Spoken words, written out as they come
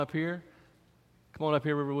up here. Come on up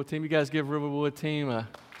here, Riverwood team. You guys give Riverwood team a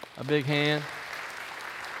big hand.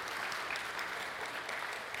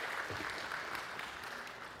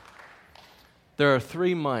 There are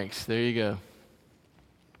 3 mics. There you go.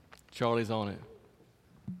 Charlie's on it.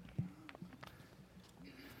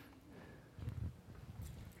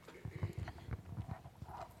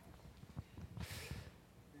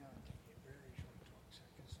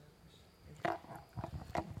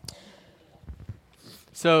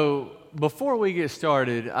 So before we get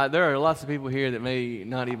started, there are lots of people here that may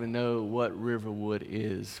not even know what Riverwood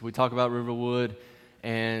is. We talk about Riverwood,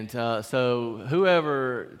 and so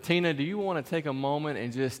whoever, Tina, do you want to take a moment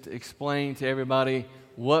and just explain to everybody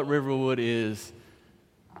what Riverwood is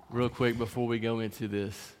real quick before we go into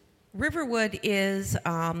this? Riverwood is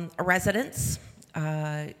a residence,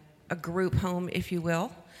 a group home, if you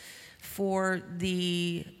will, for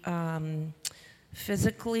the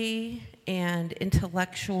physically and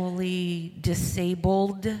intellectually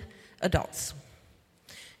disabled adults.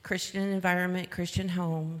 Christian environment, Christian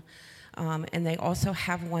home, and they also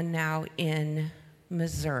have one now in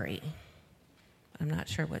Missouri. I'm not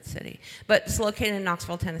sure what city, but it's located in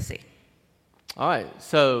Knoxville, Tennessee. All right,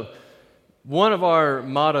 so one of our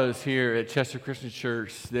mottos here at Chester Christian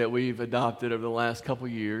Church that we've adopted over the last couple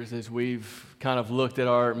years as we've kind of looked at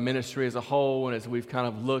our ministry as a whole and as we've kind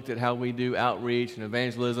of looked at how we do outreach and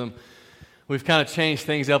evangelism, we've kind of changed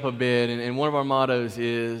things up a bit. And one of our mottos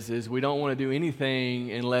is we don't want to do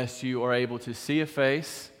anything unless you are able to see a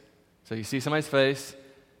face. So you see somebody's face,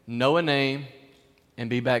 know a name, and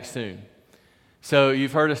be back soon. So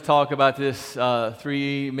you've heard us talk about this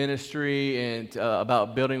 3E ministry and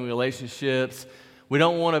about building relationships. We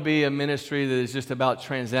don't want to be a ministry that is just about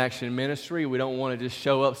transaction ministry. We don't want to just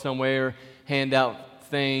show up somewhere, hand out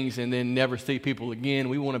things, and then never see people again.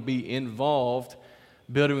 We want to be involved,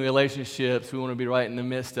 building relationships. We want to be right in the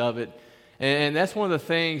midst of it. And that's one of the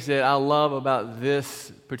things that I love about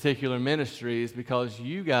this particular ministry is because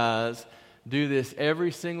you guys do this every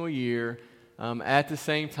single year at the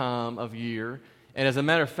same time of year. And as a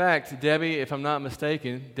matter of fact, Debbie, if I'm not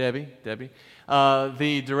mistaken, Debbie,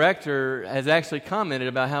 the director has actually commented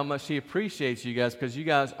about how much she appreciates you guys because you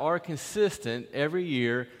guys are consistent every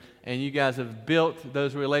year and you guys have built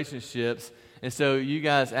those relationships. And so you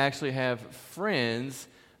guys actually have friends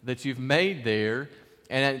that you've made there.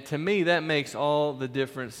 And to me, that makes all the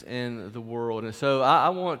difference in the world. And so I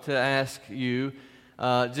want to ask you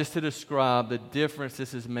just to describe the difference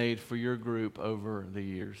this has made for your group over the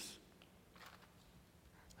years.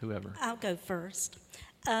 Whoever. I'll go first.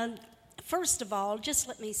 First of all, just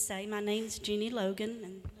let me say my name's Jeannie Logan,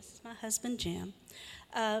 and this is my husband, Jim.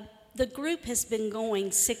 The group has been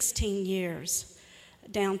going 16 years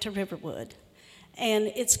down to Riverwood,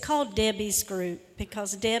 and it's called Debbie's Group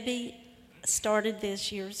because Debbie started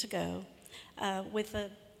this years ago with a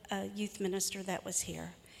youth minister that was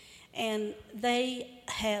here. And they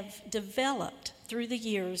have developed, through the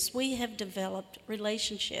years, we have developed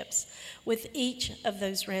relationships with each of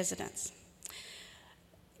those residents.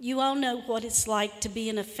 You all know what it's like to be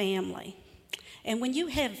in a family. And when you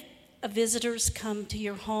have visitors come to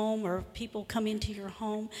your home or people come into your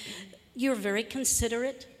home, you're very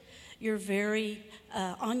considerate. You're very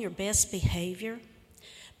on your best behavior.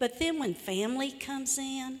 But then when family comes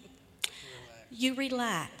in, you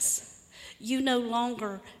relax. You no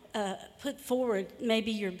longer put forward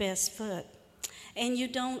maybe your best foot. And you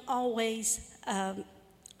don't always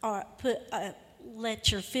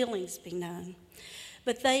let your feelings be known.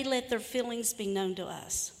 But they let their feelings be known to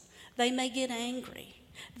us. They may get angry.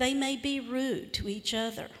 They may be rude to each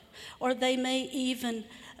other. Or they may even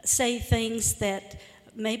say things that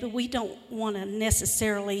maybe we don't want to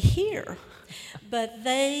necessarily hear. But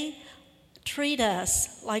they treat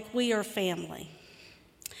us like we are family.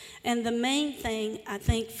 And the main thing, I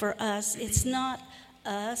think, for us, it's not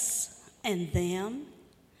us and them.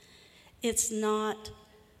 It's not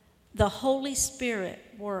the Holy Spirit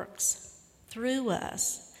works through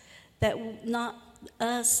us, that not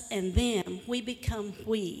us and them, we become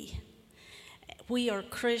we. We are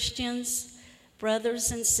Christians,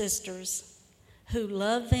 brothers and sisters, who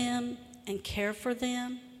love them and care for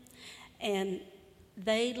them, and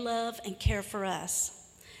they love and care for us.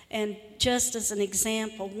 And just as an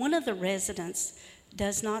example, one of the residents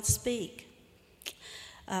does not speak.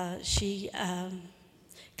 She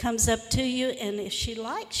comes up to you, and if she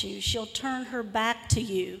likes you, she'll turn her back to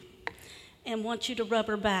you and want you to rub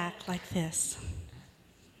her back like this.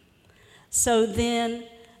 So then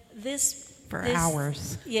For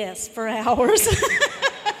hours. Yes, for hours.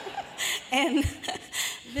 And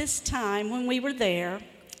this time when we were there,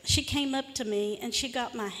 she came up to me and she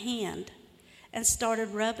got my hand and started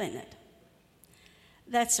rubbing it.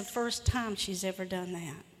 That's the first time she's ever done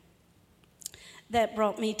that. That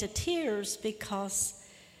brought me to tears because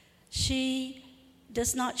she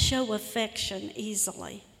does not show affection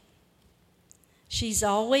easily. She's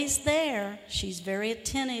always there. She's very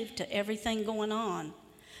attentive to everything going on.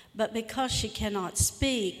 But because she cannot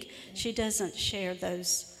speak, she doesn't share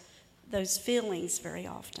those feelings very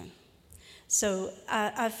often. So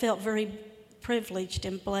I felt very privileged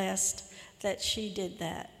and blessed that she did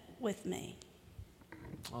that with me.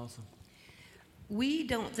 Awesome. We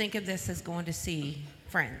don't think of this as going to see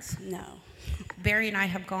friends. No. Barry and I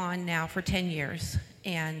have gone now for 10 years,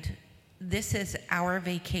 and this is our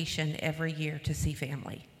vacation every year to see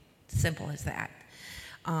family. Simple as that.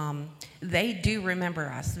 They do remember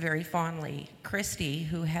us very fondly. Christy,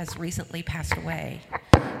 who has recently passed away,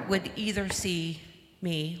 would either see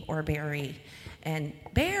me or Barry, and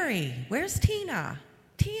Barry, where's Tina?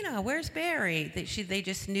 Tina, where's Barry? They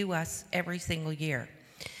just knew us every single year.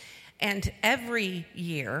 And every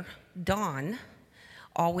year, Dawn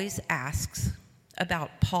always asks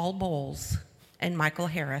about Paul Bowles and Michael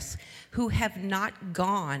Harris, who have not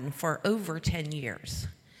gone for over 10 years.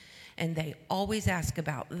 And they always ask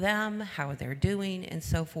about them, how they're doing, and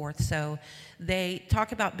so forth. So they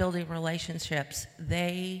talk about building relationships.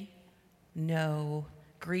 They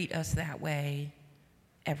greet us that way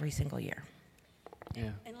every single year.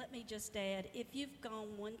 Yeah. And let me just add, if you've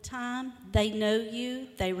gone one time, they know you,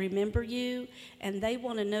 they remember you, and they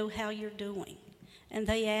want to know how you're doing. And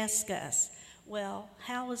they ask us, well,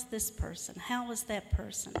 how is this person? How is that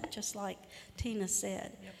person? Just like Tina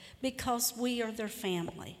said. Yep. Because we are their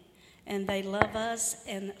family. And they love us,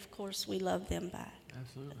 and of course we love them back.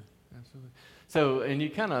 Absolutely. So, and you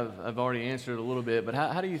kind of have already answered a little bit, but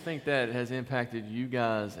how do you think that has impacted you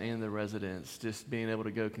guys and the residents, just being able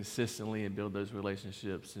to go consistently and build those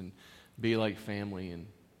relationships and be like family? And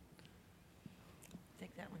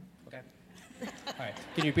take that one. Okay. All right.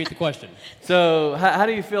 Can you repeat the question? So how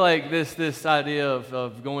do you feel like this idea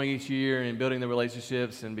of going each year and building the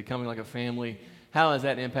relationships and becoming like a family, how has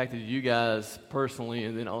that impacted you guys personally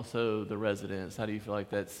and then also the residents? How do you feel like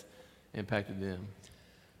that's impacted them?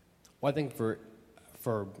 Well, I think for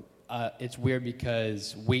it's weird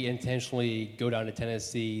because we intentionally go down to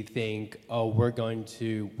Tennessee, think, oh, we're going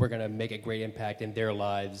to make a great impact in their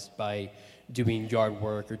lives by doing yard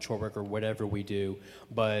work or chore work or whatever we do,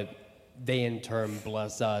 but they in turn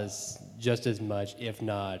bless us just as much, if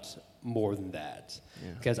not more than that.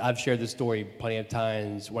 Yeah. Because I've shared this story plenty of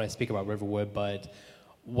times when I speak about Riverwood, but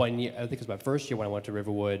one year, I think it was my first year when I went to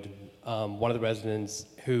Riverwood, one of the residents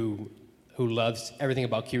who loves everything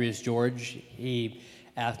about Curious George, he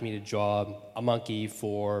asked me to draw a monkey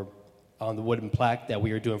for the wooden plaque that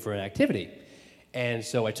we were doing for an activity. And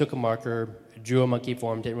so I took a marker, drew a monkey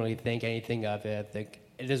for him, didn't really think anything of it. I think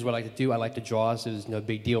it is what I like to do. I like to draw, so it was no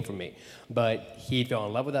big deal for me. But he fell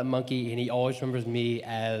in love with that monkey, and he always remembers me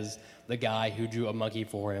as the guy who drew a monkey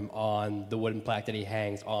for him on the wooden plaque that he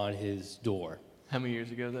hangs on his door. How many years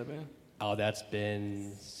ago has that been? Oh, that's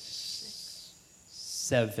been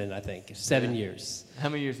 7, I think. 7 years. How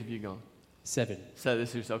many years have you gone? 7. So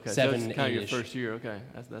this is okay. 7, so it's kind of your 8-ish. first year. Okay,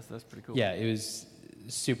 that's pretty cool. Yeah, it was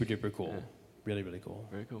super duper cool. Yeah. Really, really cool.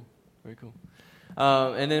 Very cool. Very cool.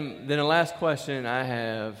 And then the last question I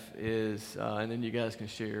have is, and then you guys can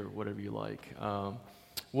share whatever you like.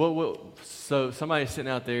 So somebody's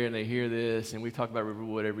sitting out there and they hear this, and we talk about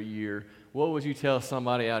Riverwood every year. What would you tell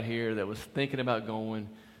somebody out here that was thinking about going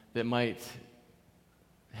that might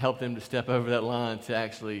help them to step over that line to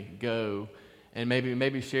actually go, and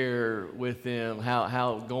maybe share with them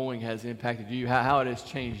how going has impacted you, how it has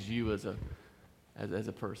changed you as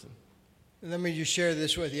a person? Let me just share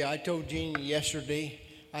this with you. I told Jeannie yesterday,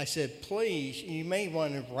 I said, please, you may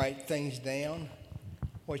want to write things down,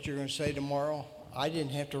 what you're going to say tomorrow. I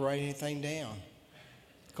didn't have to write anything down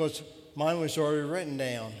because mine was already written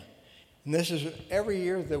down. And this is every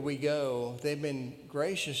year that we go, they've been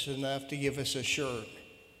gracious enough to give us a shirt.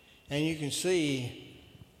 And you can see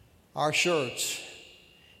our shirts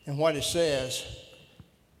and what it says.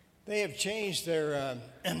 They have changed their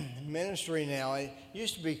ministry now. It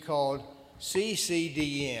used to be called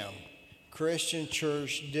CCDM, Christian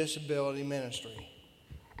Church Disability Ministry.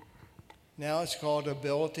 Now it's called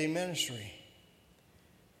Ability Ministry.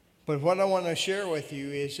 But what I want to share with you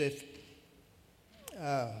is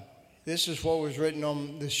this is what was written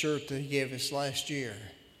on the shirt that he gave us last year.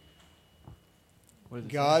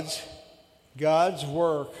 God's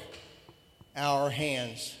work, our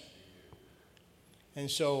hands. And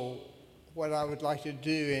so what I would like to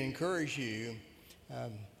do and encourage you,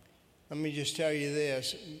 let me just tell you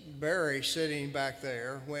this. Barry, sitting back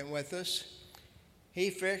there, went with us. He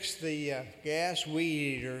fixed the gas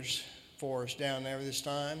weed eaters for us down there this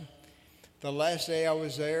time. The last day I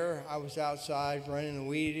was there, I was outside running a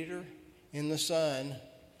weed eater in the sun,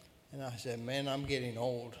 and I said, man, I'm getting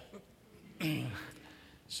old.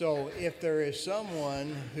 So if there is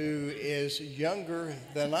someone who is younger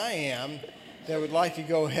than I am that would like to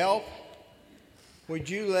go help, would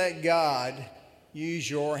you let God use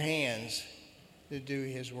your hands to do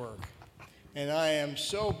his work? And I am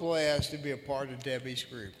so blessed to be a part of Debbie's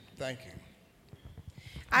group. Thank you.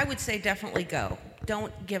 I would say definitely go.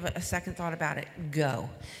 Don't give it a second thought about it. Go.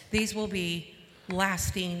 These will be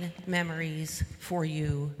lasting memories for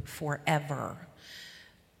you forever.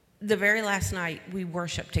 The very last night, we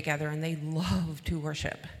worshiped together, and they love to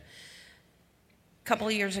worship. A couple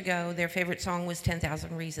of years ago, their favorite song was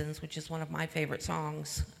 10,000 Reasons, which is one of my favorite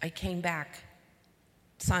songs. I came back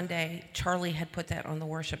Sunday. Charlie had put that on the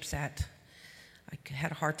worship set. I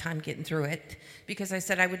had a hard time getting through it because I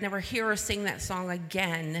said I would never hear her sing that song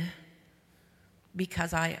again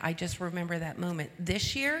because I just remember that moment.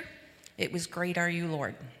 This year, it was Great Are You,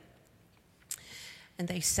 Lord. And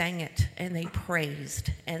they sang it, and they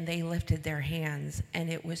praised, and they lifted their hands, and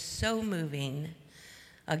it was so moving.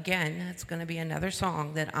 Again, it's going to be another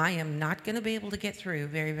song that I am not going to be able to get through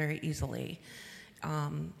very, very easily.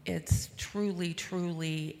 It's truly,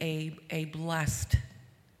 truly a blessed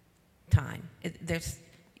time.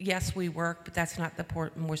 Yes, we work, but that's not the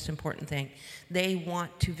most important thing. They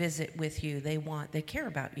want to visit with you. They care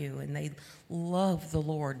about you, and they love the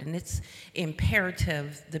Lord. And it's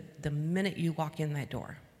imperative the minute you walk in that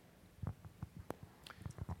door.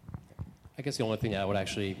 I guess the only thing I would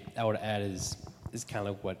add is kind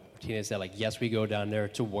of what Tina said. Like, yes, we go down there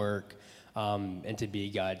to work and to be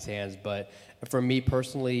God's hands. But for me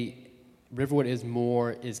personally, Riverwood is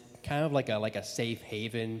kind of like a safe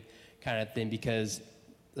haven kind of thing because,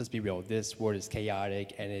 let's be real, this world is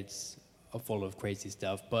chaotic and it's full of crazy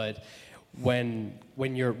stuff. But when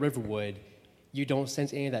you're at Riverwood, you don't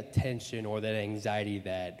sense any of that tension or that anxiety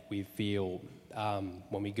that we feel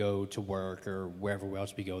when we go to work or wherever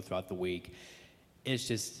else we go throughout the week. It's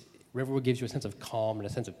just, Riverwood gives you a sense of calm and a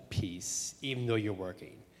sense of peace, even though you're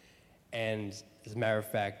working. And as a matter of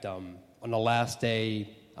fact, on the last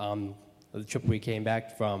day of the trip we came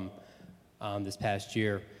back from this past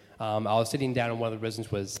year, I was sitting down and one of the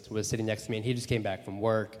residents was sitting next to me, and he just came back from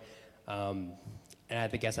work. And I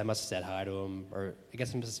guess I must have said hi to him, or I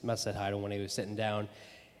guess I must have said hi to him when he was sitting down.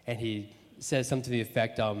 And he said something to the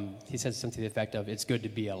effect of, it's good to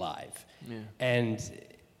be alive. Yeah. And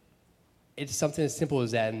it's something as simple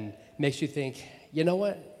as that, and makes you think, you know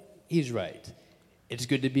what? He's right. It's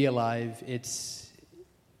good to be alive. It's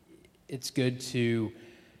good to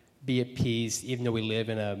be at peace, even though we live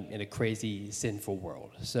in a crazy, sinful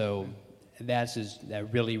world. So that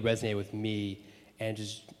really resonated with me, and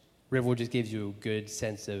Riverwood just gives you a good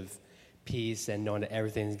sense of peace and knowing that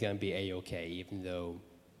everything's going to be a-okay, even though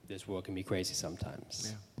this world can be crazy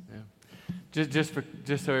sometimes. Yeah. Just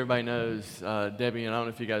so everybody knows, Debbie, and I don't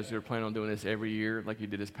know if you guys are planning on doing this every year like you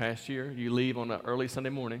did this past year. You leave on an early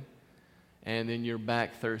Sunday morning, and then you're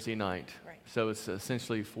back Thursday night. Right. So it's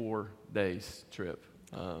essentially a 4 days trip.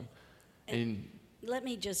 And let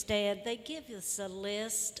me just add, they give us a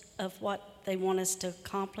list of what they want us to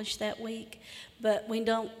accomplish that week, but we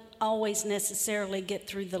don't always necessarily get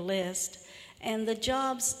through the list. And the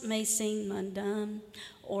jobs may seem mundane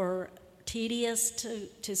or tedious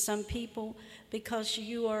to some people because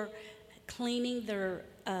you are cleaning their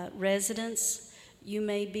residence. You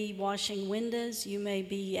may be washing windows, you may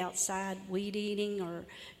be outside weed eating, or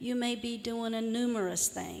you may be doing numerous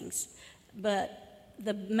things. But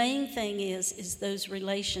the main thing is those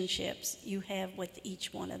relationships you have with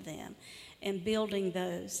each one of them and building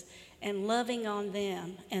those and loving on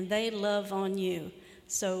them, and they love on you.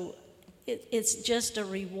 So it's just a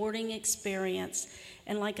rewarding experience.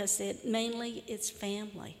 And like I said, mainly it's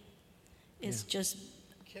family. It's just...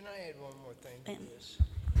 Can I add one more thing to this?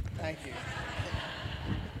 Thank you.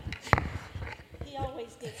 He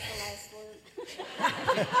always gets the last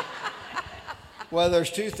word. Well,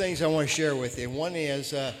 there's two things I want to share with you. One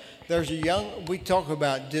is we talk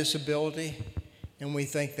about disability, and we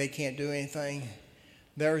think they can't do anything.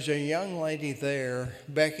 There's a young lady there,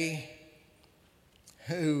 Becky,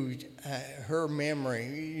 who, her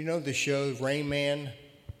memory, you know the show Rain Man?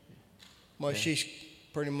 Well, she's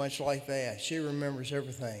pretty much like that. She remembers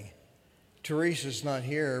everything. Teresa's not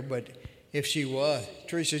here, but if she was,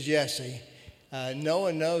 Teresa's Jesse.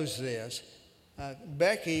 Noah knows this.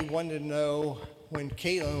 Becky wanted to know, when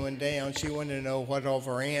Caitlin went down, she wanted to know what all of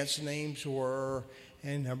her aunts' names were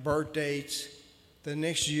and her birth dates. The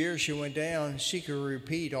next year she went down, she could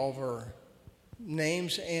repeat all of her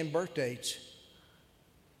names and birth dates.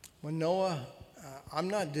 Well, Noah, I'm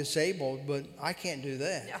not disabled, but I can't do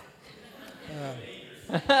that.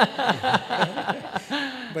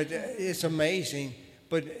 But it's amazing.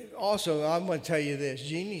 But also, I'm going to tell you this.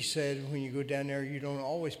 Jeannie said when you go down there, you don't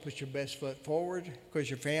always put your best foot forward because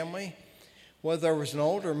your family. Well, there was an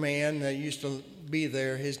older man that used to be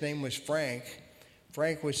there. His name was Frank.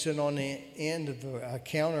 Frank would sit on the end of the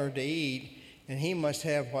counter to eat, and he must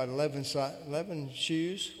have, 11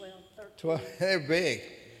 shoes? 12. They're big.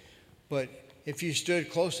 But if you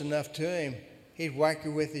stood close enough to him, he'd whack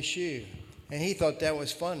you with his shoe. And he thought that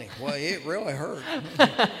was funny. Well, it really hurt.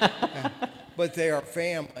 But they are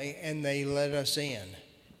family, and they let us in.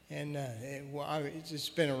 And it's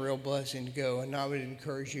been a real blessing to go. And I would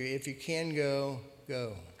encourage you, if you can go,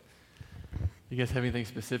 go. You guys have anything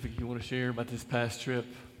specific you want to share about this past trip?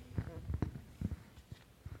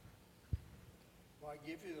 Well, I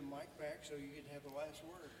give you the mic back so you can have the last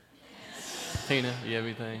word. Tina, you have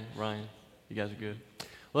anything? Ryan, you guys are good.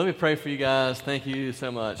 Well, let me pray for you guys. Thank you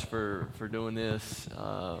so much for doing this.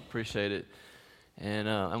 Appreciate it. And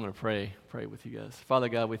I'm going to pray with you guys. Father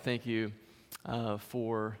God, we thank you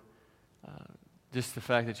for just the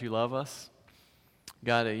fact that you love us.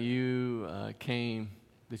 God, that you came,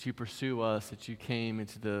 that you pursue us, that you came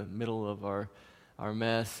into the middle of our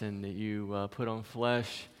mess, and that you put on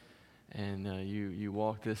flesh, and you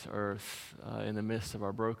walked this earth in the midst of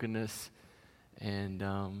our brokenness. And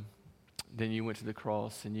then you went to the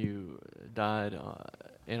cross and you died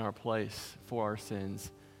in our place for our sins.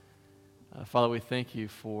 Father, we thank you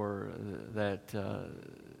for that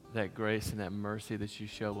grace and that mercy that you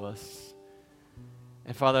show us.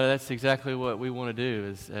 And Father, that's exactly what we want to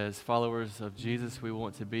do as followers of Jesus. We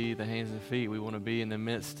want to be the hands and feet. We want to be in the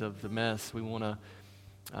midst of the mess. We want to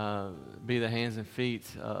be the hands and feet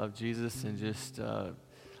of Jesus and just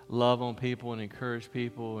love on people and encourage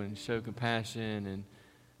people and show compassion and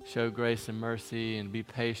show grace and mercy and be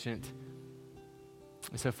patient.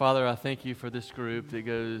 And so, Father, I thank you for this group that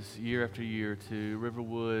goes year after year to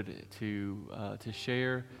Riverwood to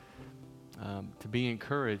share, to be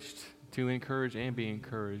encouraged, to encourage and be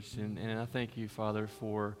encouraged. And I thank you, Father,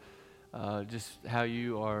 for just how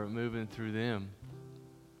you are moving through them.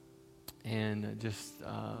 And just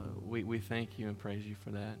we thank you and praise you for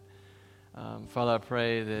that. Father, I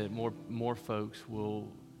pray that more folks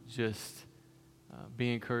will just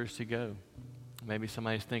be encouraged to go. Maybe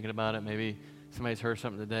somebody's thinking about it. Maybe somebody's heard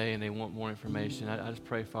something today and they want more information. I just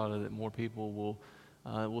pray, Father, that more people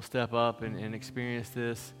will step up and experience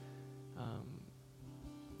this.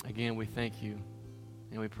 Again, we thank you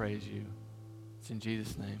and we praise you. It's in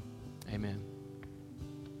Jesus' name. Amen.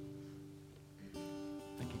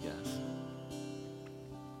 Thank you, guys.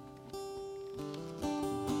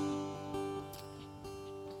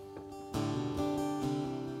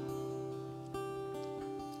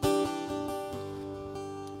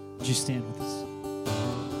 Would you stand with us?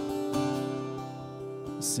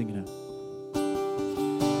 Let's sing it out.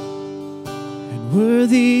 And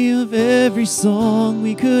worthy of every song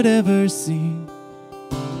we could ever sing,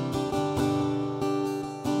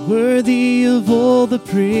 worthy of all the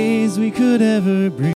praise we could ever bring.